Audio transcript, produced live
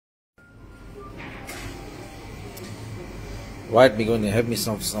Right, we're going to have me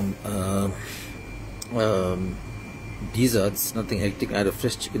some desserts, nothing hectic. I had a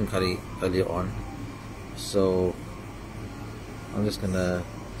fresh chicken curry earlier on, so I'm just gonna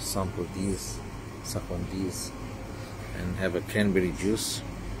sample these, suck on these, and have a cranberry juice.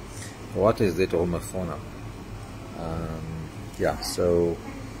 Water is there to hold my phone up. Yeah, so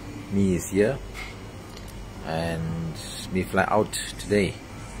me is here, and we fly out today.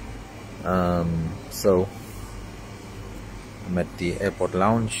 So I'm at the airport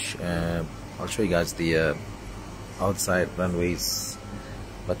lounge. I'll show you guys the outside runways,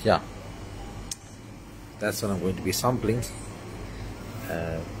 but yeah, that's what I'm going to be sampling.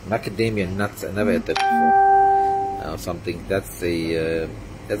 Macadamia nuts, I never had that before. Something that's a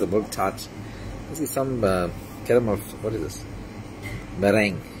milk tart. This is some caramel, what is this,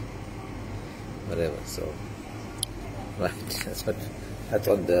 meringue, whatever. So right, that's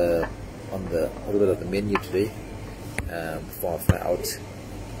on the a little bit of the menu today, before I fly out.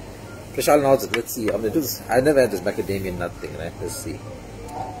 Special notes, let's see. I'm gonna do this. I never had this macadamia nut thing, right? Let's see.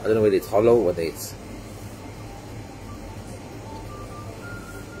 I don't know whether it's hollow or whether it's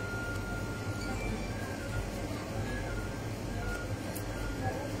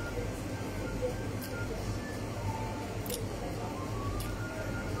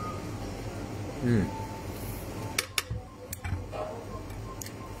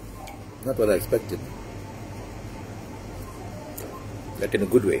not what I expected. Like in a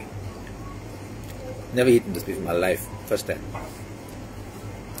good way. Never eaten this before in my life. First time.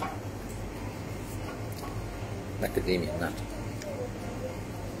 Macadamia nut.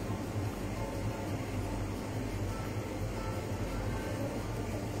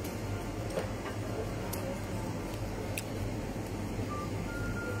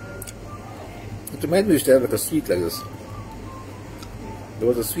 It reminds me, used to have like a sweet like this. There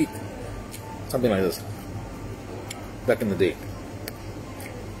was a sweet, something like this, back in the day.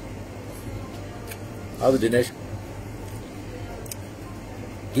 How's it, Dinesh?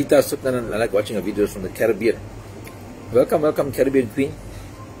 Geeta Suknanan, I like watching her videos from the Caribbean. Welcome, welcome, Caribbean Queen.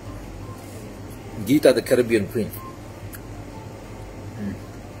 Geeta, the Caribbean Queen.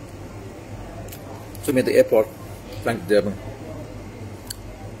 So I'm at the airport, flying to Durban.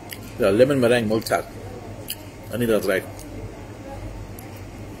 Lemon meringue milk tart. I think that's right.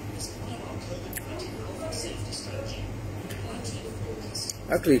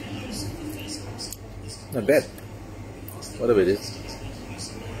 Actually, not bad. Whatever it is.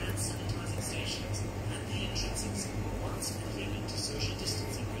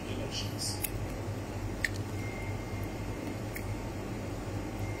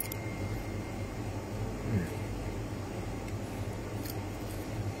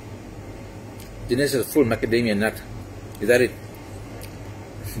 Dinesh is a full macadamia nut. Is that it?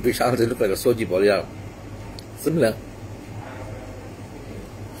 Vishal, they look like a soji ball, yeah. Similar.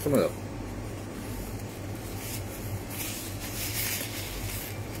 Similar.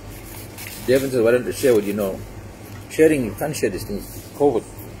 Devin says, why don't you share what you know? Sharing, you can't share these things. COVID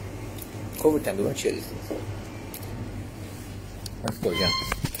time, we don't share these things. Let's go again.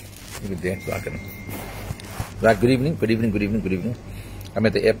 Look at there. Right, good evening, good evening, good evening, good evening. I'm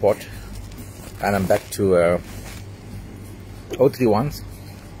at the airport, and I'm back to 031s,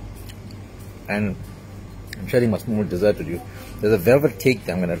 and I'm sharing my small dessert with you. There's a velvet cake.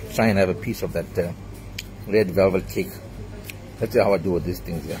 I'm going to try and have a piece of that red velvet cake. Let's see how I do with these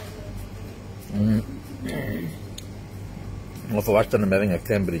things here. For watch time, I'm having a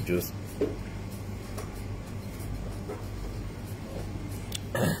cranberry juice.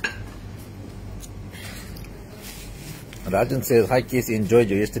 Rajan says, hi Casey, enjoyed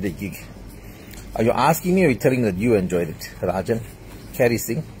your yesterday gig. Are you asking me or are you telling that you enjoyed it, Rajan? Carrie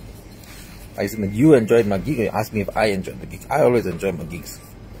Singh. I said that you enjoyed my gig, or you asked me if I enjoyed the gig. I always enjoy my gigs.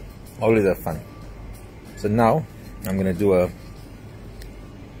 Always have fun. So now, I'm going to do a...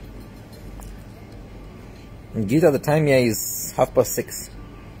 Geeta, the time here is 6:30.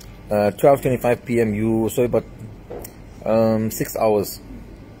 12:25 p.m. So about 6 hours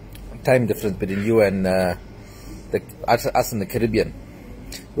time difference between you and us in the Caribbean.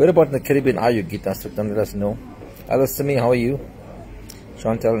 Where about in the Caribbean are you, Geeta? So let us know. Hello, Simi, how are you?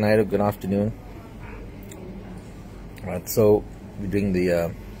 Chantal Naidu, good afternoon. Alright, so we're doing the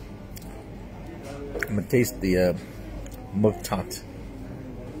I'm gonna taste the milk tart.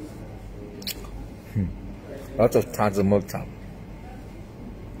 Lots of tarts of milk tart.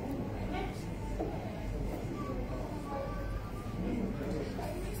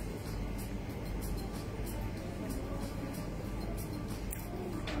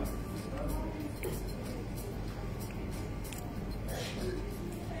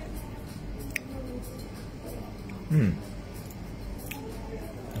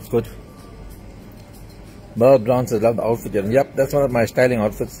 good. Merle Brown says, love the outfit. Yep, that's one of my styling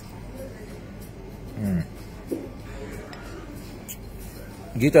outfits.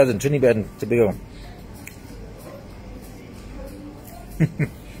 Geeta's in Trinidad and Tobago.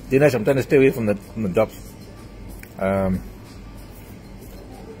 Dinesh, I'm trying to stay away from the drops.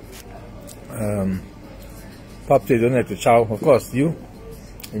 Pop says, you don't have to chow. Of course, you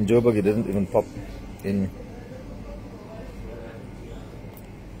in Joburg, it didn't even pop in.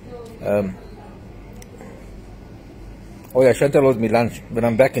 Oh yeah, Chantal owes me lunch when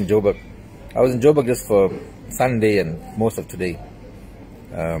I'm back in Joburg. I was in Joburg just for Sunday and most of today.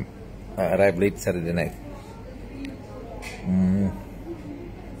 I arrived late Saturday night.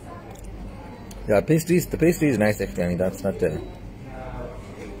 Yeah, the pastry is nice actually. I mean, that's not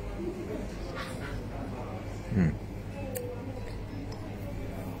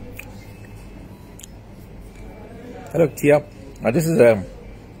Hello Tia. This is a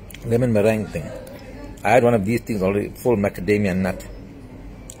lemon meringue thing. I had one of these things already, full macadamia nut.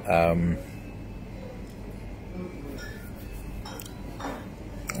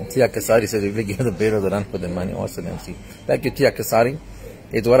 Tia Kasari says, we will give the bear the run for the money. Awesome MC. Thank you, Tia Kasari.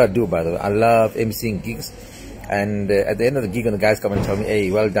 It's what I do, by the way. I love emceeing gigs. And at the end of the gig, when the guys come and tell me,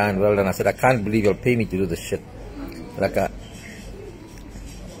 hey, well done, well done. I said, I can't believe you'll pay me to do this shit. Like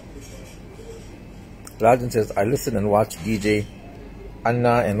Rajan says, I listen and watch DJ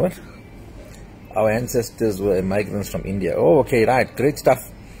Anna and what? Our ancestors were migrants from India. Oh, okay, right. Great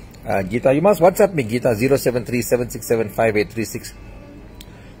stuff. Geeta, you must WhatsApp me, Geeta, 073-767-5836.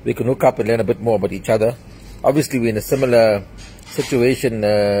 We can hook up and learn a bit more about each other. Obviously, we're in a similar situation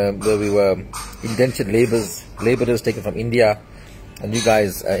where we were indentured laborers taken from India, and you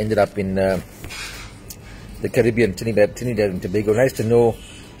guys ended up in the Caribbean, Trinidad and Tobago. Nice to know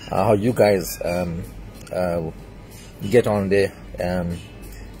how you guys get on there.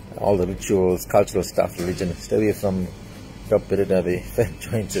 All the rituals, cultural stuff, religion. Stay away from drop Piridave,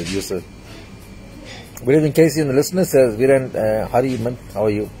 joints of Yusuf. Good evening, Casey, and the listener says, Viren, how are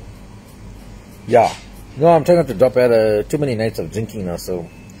you? Yeah. No, I'm trying not to drop out too many nights of drinking now, so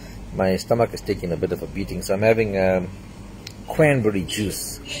my stomach is taking a bit of a beating. So I'm having cranberry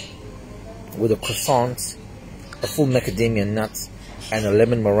juice with a croissant, a full macadamia nuts, and a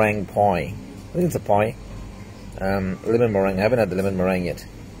lemon meringue pie. I think it's a pie. Lemon meringue. I haven't had the lemon meringue yet.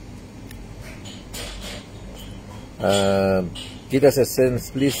 Geeta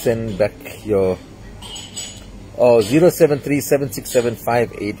says, please send back your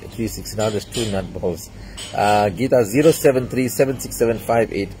 073-767-5836. Now there's two nutballs. Geeta,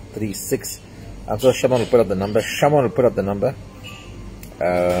 073-767-5836. I'm sure Shaman will put up the number.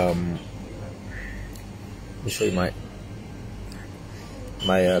 Let me show you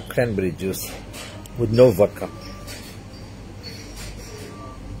my cranberry juice with no vodka.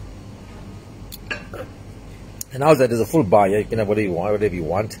 And now that there's a full bar, yeah, you can have whatever you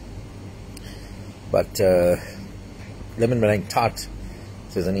want. But lemon meringue tart,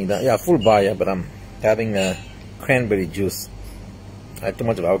 says Anita. Yeah, full bar, yeah, but I'm having cranberry juice. I had too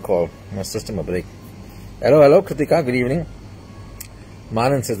much of alcohol. My system a break. Hello, Kritika. Good evening.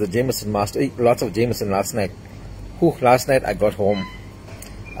 Manan says the Jameson master. Lots of Jameson last night. Last night I got home.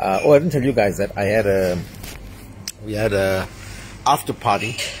 I didn't tell you guys that we had a after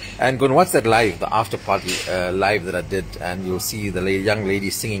party. And go and watch that live, the after party live that I did, and you'll see the young lady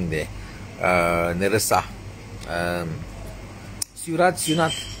singing there, Nerissa,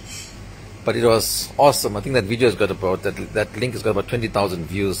 Sunat. But it was awesome. I think that video has got about that link has got about 20,000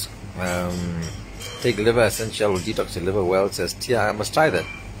 views. Take liver essential, will detox your liver well. Says Tia, I must try that.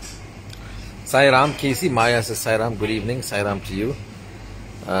 Sairam Casey Maya says Sairam, good evening. Sairam to you.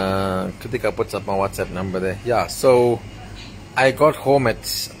 Kritika puts up my WhatsApp number there. Yeah, so I got home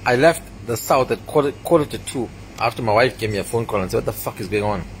I left the south at quarter to 2 after my wife gave me a phone call and said, what the fuck is going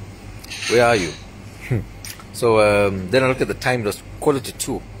on? Where are you? So then I looked at the time, it was quarter to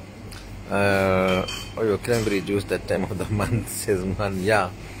 2. Your cranberry juice that time of the month, says man, yeah.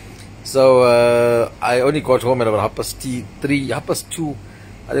 So I only got home at about 2:30. I think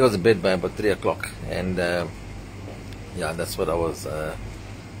I was in bed by about 3 o'clock. And yeah, that's what I was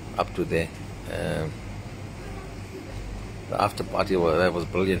up to there. The after party was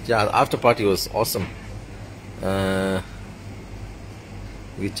brilliant. Yeah, the after party was awesome.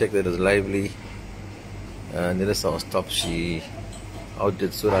 We checked that it was lively. Nirisa was top. She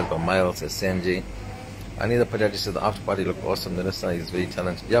outdid Suraj by miles, says Sanjay. Anita Pajati said the after party looked awesome. Nirisa is very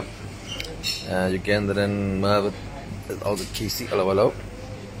talented. Yep. Yugandran, Marvin, all the KC. Hello.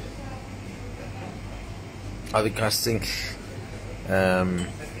 Avikash Singh.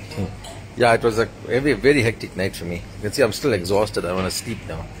 Yeah, it was a very hectic night for me. You can see I'm still exhausted. I want to sleep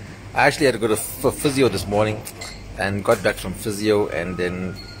now. I actually had to go for physio this morning, and got back from physio and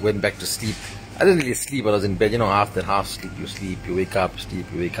then went back to sleep. I didn't really sleep, I was in bed, you know, half sleep, you wake up, sleep,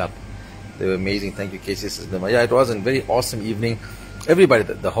 you wake up. They were amazing. Thank you, Casey. Yeah, it was a very awesome evening. Everybody,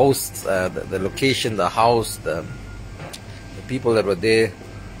 the hosts, the location, the house, the people that were there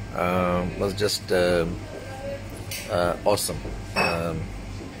was just awesome. Yeah,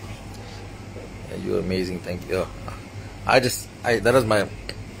 you were amazing. Thank you. That was my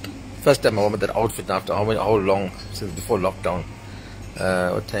first time I wore that outfit after how long, since before lockdown.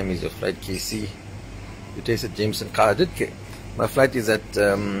 What time is your flight, KC? You tasted Jameson car. My flight is at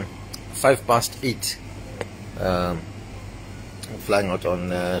 8:05. I'm flying out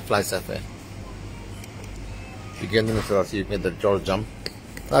on Fly Sapphire. Again, you made the jaw jump.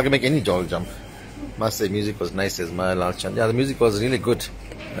 I can make any jaw jump. Must say, music was nice as my last chant. Yeah, the music was really good.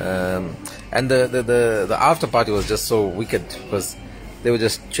 And the after party was just so wicked because they were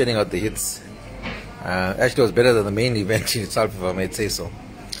just churning out the hits. Actually, it was better than the main event in itself, if I may say so.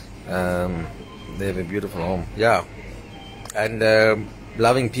 They have a beautiful home, yeah, and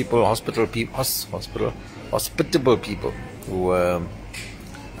loving people, hospitable people who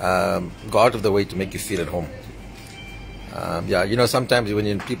go out of the way to make you feel at home. Yeah, you know, sometimes when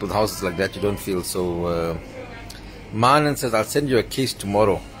you're in people's houses like that, you don't feel so. Manan says, "I'll send you a case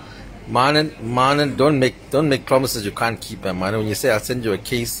tomorrow." Manan, don't make promises you can't keep. Manan, when you say I'll send you a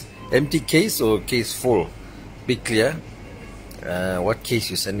case, empty case or case full, be clear. What case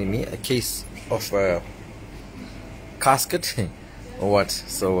you sending me? A case of casket or what?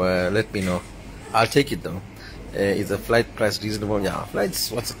 So let me know. I'll take it though. Is the flight price reasonable? Yeah,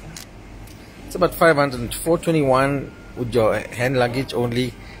 flights. It's about 500, 421 with your hand luggage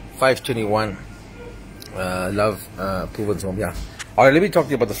only. 521. Love Proven's home. Yeah. Alright, let me talk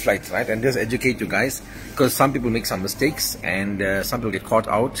to you about the flights, right? And just educate you guys, because some people make some mistakes and some people get caught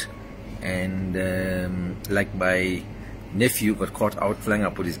out. And like my nephew got caught out flying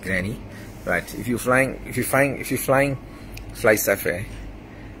up with his granny, right? If you're flying Fly Sapphire,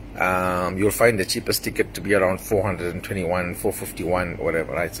 you'll find the cheapest ticket to be around 421, 451,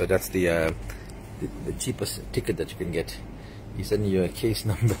 whatever, right? So that's the cheapest ticket that you can get. He's sending you a case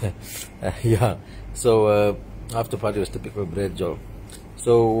number. Yeah. So after party was typical bread job.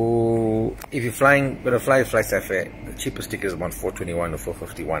 So if you're gonna fly Fly Sapphire, the cheapest ticket is about 421 or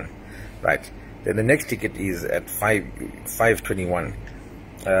 451, right? Then the next ticket is at 521.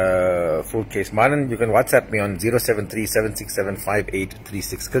 Full case. Marlon, you can WhatsApp me on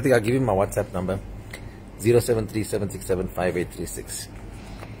 073-767-5836. Kritik, I'll give you my WhatsApp number, 073-767-5836,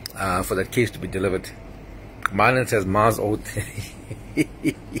 for that case to be delivered. Marlon says Mars out.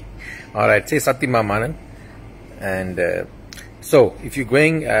 Alright, say Satima Marlon. And so if you're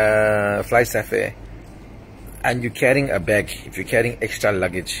going Fly Sapphire and you're carrying a bag, if you're carrying extra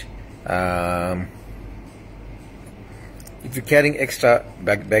luggage, if you're carrying extra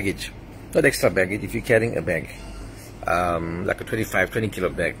baggage, not extra baggage, if you're carrying a bag, like a 20 kilo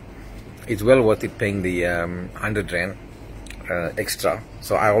bag, it's well worth it paying the 100 Rand extra.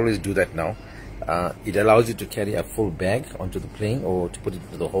 So I always do that now. It allows you to carry a full bag onto the plane or to put it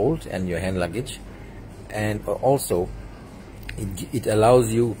into the hold and your hand luggage. And also it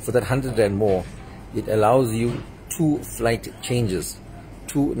allows you, for that 100 Rand more, it allows you 2 flight changes.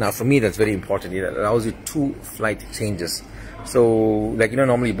 Now for me that's very important. It allows you 2 flight changes. So like, you know,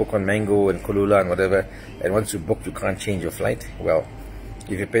 normally you book on Mango and Kulula and whatever, and once you book you can't change your flight. Well,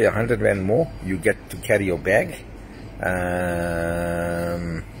 if you pay 100 Rand more, you get to carry your bag,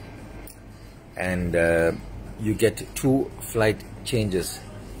 and you get 2 flight changes.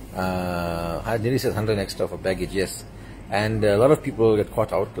 I nearly said 100 extra for baggage, yes. And a lot of people get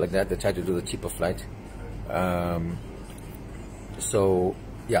caught out like that. They try to do the cheaper flight. So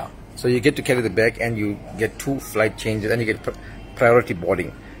yeah, so you get to carry the bag and you get 2 flight changes, and you get priority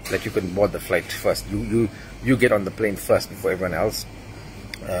boarding. Like you can board the flight first. You get on the plane first before everyone else.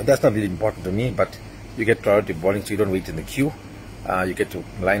 That's not really important to me, but you get priority boarding, so you don't wait in the queue. You get to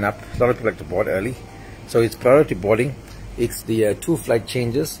line up. A lot of people like to board early, so it's priority boarding. It's the 2 flight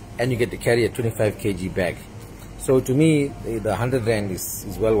changes, and you get to carry a 25 kg bag. So to me, the 100 Rand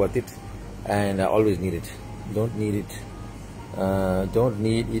is well worth it, and I always need it. Don't need it. Don't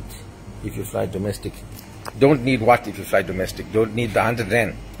need it if you fly domestic. Don't need what if you fly domestic? Don't need the 100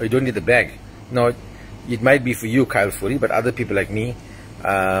 Rand, or you don't need the bag. No, it might be for you, Kyle Furi, but other people like me,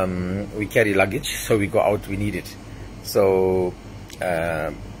 we carry luggage, so we go out, we need it. So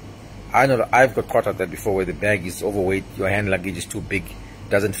I know that I've got caught out there before, where the bag is overweight, your hand luggage is too big,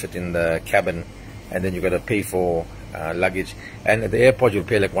 doesn't fit in the cabin, and then you got to pay for luggage. And at the airport you'll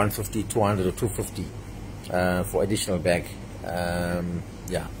pay like 150, 200 or 250 for additional bag.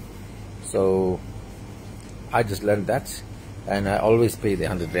 Yeah, So I just learned that, and I always pay the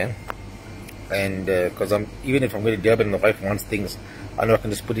 100 rand. And because even if I'm going to Durban and the wife wants things, I know I can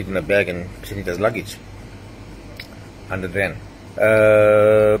just put it in a bag and send it as luggage. 100 rand.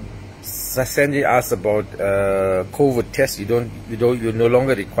 Sanjay asked about COVID test. You no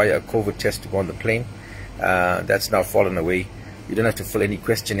longer require a COVID test to go on the plane. That's now fallen away. You don't have to fill any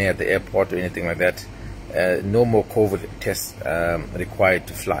questionnaire at the airport or anything like that. No more COVID tests required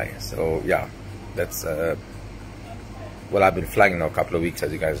to fly. So yeah, that's well, I've been flying now a couple of weeks,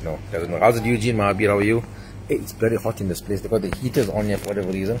 as you guys know. How's it, Eugene? Mahabir, how are you? Hey, it's very hot in this place. They've got the heaters on here for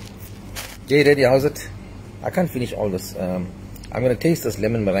whatever reason. Jay, ready? How's it? I can't finish all this. I'm going to taste this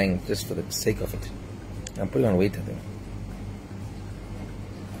lemon meringue just for the sake of it. I'm putting on weight, I think.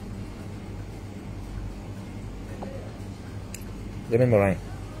 Lemon meringue.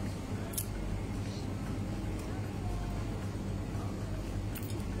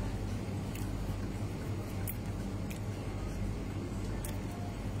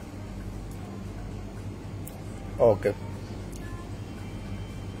 Oh, okay.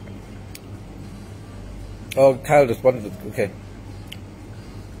 Oh, Kyle responded. Okay.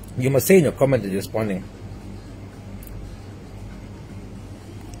 You must say in your comment that you're responding.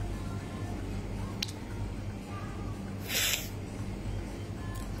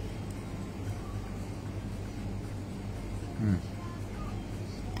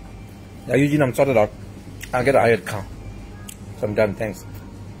 Yeah, Eugene, I'm sorted out. I'll get a hired car. So I'm done, thanks.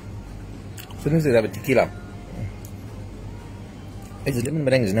 So this is a tequila. Hey, the lemon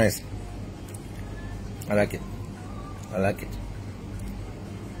meringue is nice. I like it. I like it.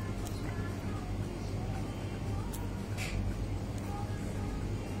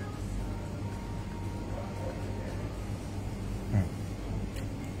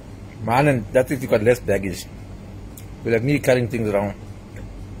 Man, and that's if you got less baggage. But like me carrying things around,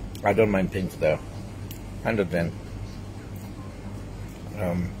 I don't mind paying for the 100 rand.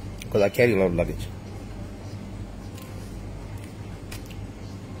 Because I carry a lot of luggage.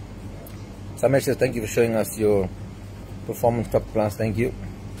 Samesh says, thank you for showing us your performance top plans. Thank you.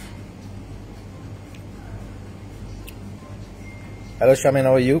 Hello Shaman,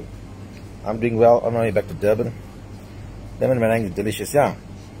 how are you? I'm doing well. I'm on my way back to Durban. Lemon meringue is delicious. Yeah,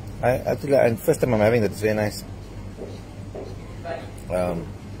 I think first time I'm having that. It's very nice.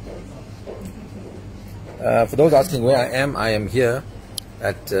 For those asking where I am here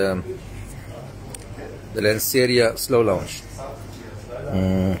at the Lanseria Slow Lounge.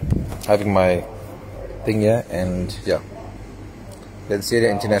 Having my thing here, and yeah,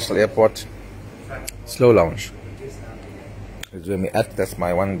 Lanseria International Airport Slow Lounge is where me at. That's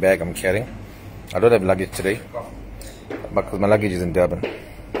my one bag I'm carrying. I don't have luggage today because my luggage is in Durban.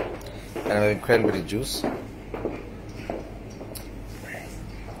 And I'm having cranberry juice.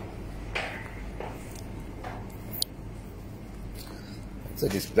 So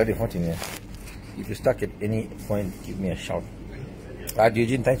it's bloody hot in here. If you're stuck at any point, give me a shout.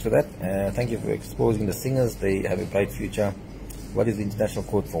 Eugene, thanks for that. Thank you for exposing the singers. They have a bright future. What is the international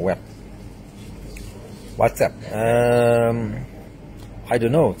code for WAP? WhatsApp? I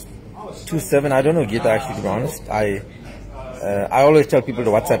don't know. 27. I don't know, Gita, actually, to be honest. I always tell people to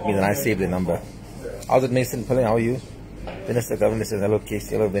WhatsApp me, then I save the number. How's it, Mason Pillay? How are you? Vanessa Governor says hello,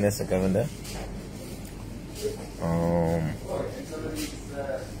 Casey. Hello, Vanessa Governor.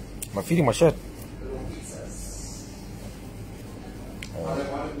 I'm feeding my shirt.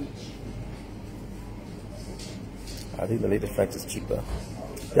 I think the later flights is cheaper.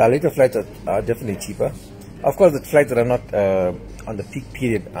 Yeah, later flights are definitely cheaper. Of course, the flights that are not on the peak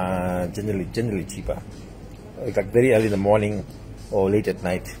period are generally cheaper. It's like very early in the morning or late at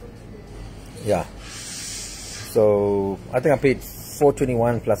night. Yeah. So I think I paid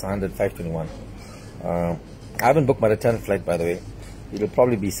 421 plus 100, 521. I haven't booked my return flight, by the way. It'll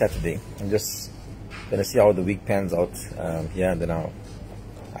probably be Saturday. I'm just gonna see how the week pans out here, and then I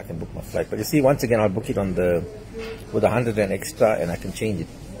can book my flight. But you see, once again, I'll book it on with 100 and extra, and I can change it.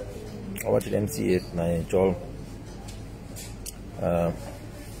 I want to MC at my Joel.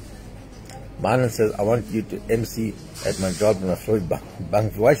 Marlon says, I want you to MC at my job in my Floyd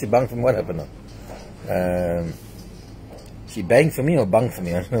bang. Why is she bang for me? What happened now? She banged for me or bang for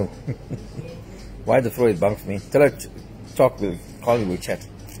me? I don't know. Why the Floyd bang for me? Tell her to talk, call me, we'll chat.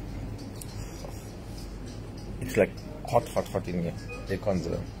 It's like hot in here. Aircons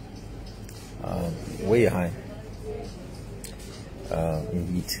are way high in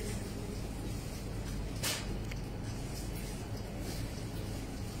heat.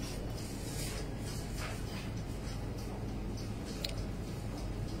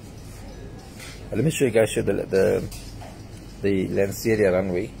 Let me show you guys the Lanseria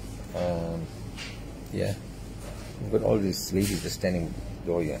runway Yeah, we've got all these ladies just standing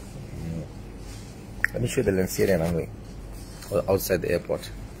door here. Let me show you the Lanseria runway outside the airport.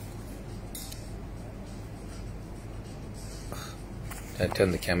 I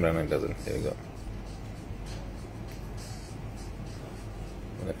turn the camera on and it doesn't. There we go.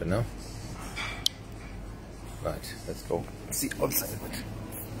 What happened now? Right, let's go see outside of it.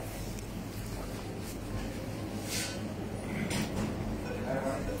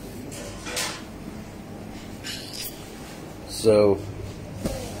 So,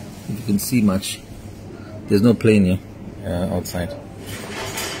 if you can see much, there's no plane here outside.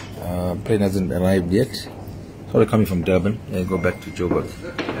 Plane hasn't arrived yet. Sorry, coming from Durban. Go back to Joburg.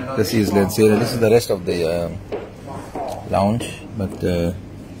 This is Lanseria. This is the rest of the lounge, but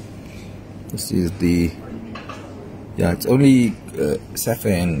this is the it's only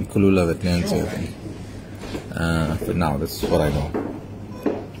Safa and Kulula that lands here, I think. For now, that's what I know.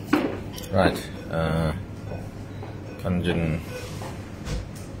 Right. Kanjan.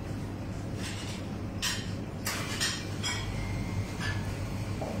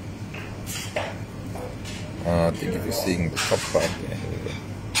 I think if you're seeing the top part there. Here we go.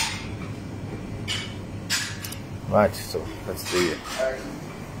 Right, so that's the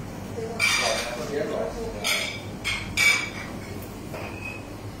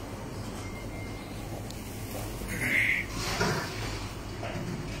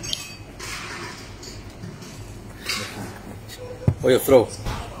oh, you throw.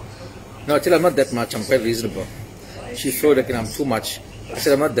 No, I tell her I'm not that much, I'm quite reasonable. She threw like I'm too much. I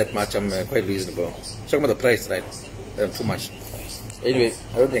said I'm not that much, I'm quite reasonable. She's talking about the price, right? I'm too much. Anyway,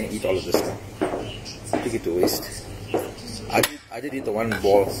 I don't think I eat all of this now. Take it to waste. I did eat the one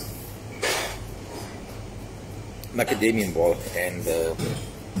ball, macadamia ball, and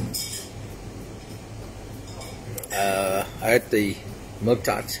I had the milk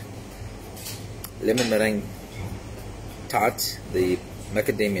tart, lemon meringue tart, the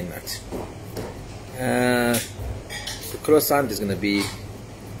macadamia nut. The croissant is going to be a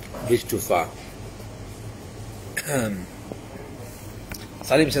bit too far.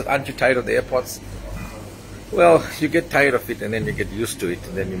 Salim says, aren't you tired of the airports? Well, you get tired of it and then you get used to it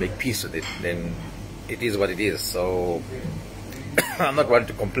and then you make peace with it. Then it is what it is. So I'm not one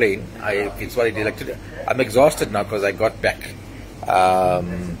to complain. It's what it is. Like today, I'm exhausted now because I got back.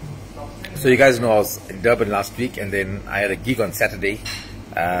 So you guys know I was in Durban last week and then I had a gig on Saturday.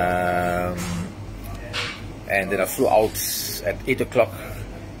 And then I flew out at 8 o'clock.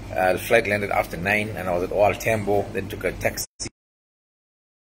 The flight landed after 9 and I was at OR Tambo. Then took a taxi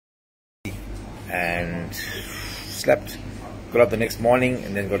and slept. Got up the next morning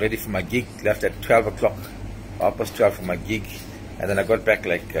and then got ready for my gig. Left at 12 o'clock, 12:30 for my gig. And then I got back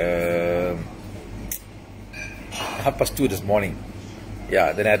like 2:30 this morning.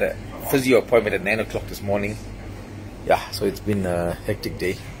 Yeah, then I had a physio appointment at 9 o'clock this morning. Yeah, so it's been a hectic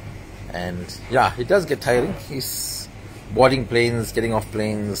day. And yeah, it does get tiring. It's boarding planes, getting off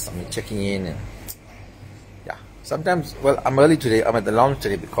planes, checking in, and yeah. Sometimes, well, I'm early today. I'm at the lounge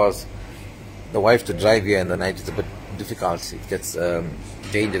today because the wife to drive here in the night is a bit difficult. It gets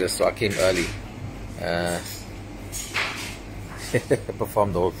dangerous, so I came early.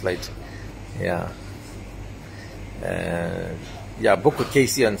 Performed the whole flight. Yeah. Yeah, book with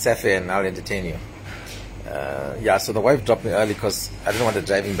Casey and Safi and I'll entertain you. Yeah, so the wife dropped me early because I didn't want her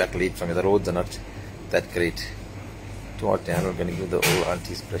driving back late from me. The roads are not that great. Too hot, I'm not going to give the old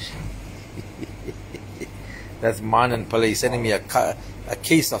auntie's pressure. That's Man and Pale. He's sending me a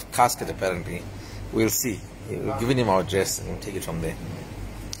case of casket apparently. We'll see. We're giving him our address and we'll take it from there.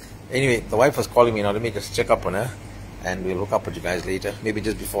 Anyway, the wife was calling me now. Let me just check up on her and we'll hook up with you guys later. Maybe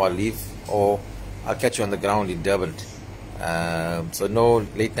just before I leave, or I'll catch you on the ground in Durban. So no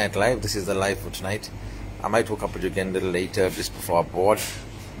late night live. This is the live for tonight. I might hook up with you again a little later just before I board.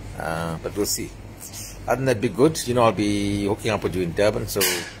 But we'll see. Other than that, be good. You know, I'll be hooking up with you in Durban. So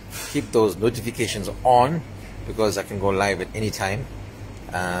keep those notifications on because I can go live at any time.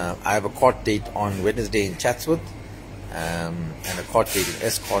 I have a court date on Wednesday in Chatsworth and a court date in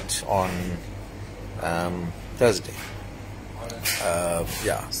Escort on Thursday.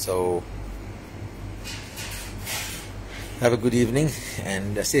 Yeah, so have a good evening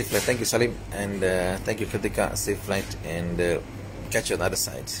and a safe flight. Thank you, Salim, and thank you, Kritika. Safe flight and catch you on the other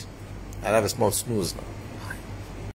side. I'll have a small snooze now.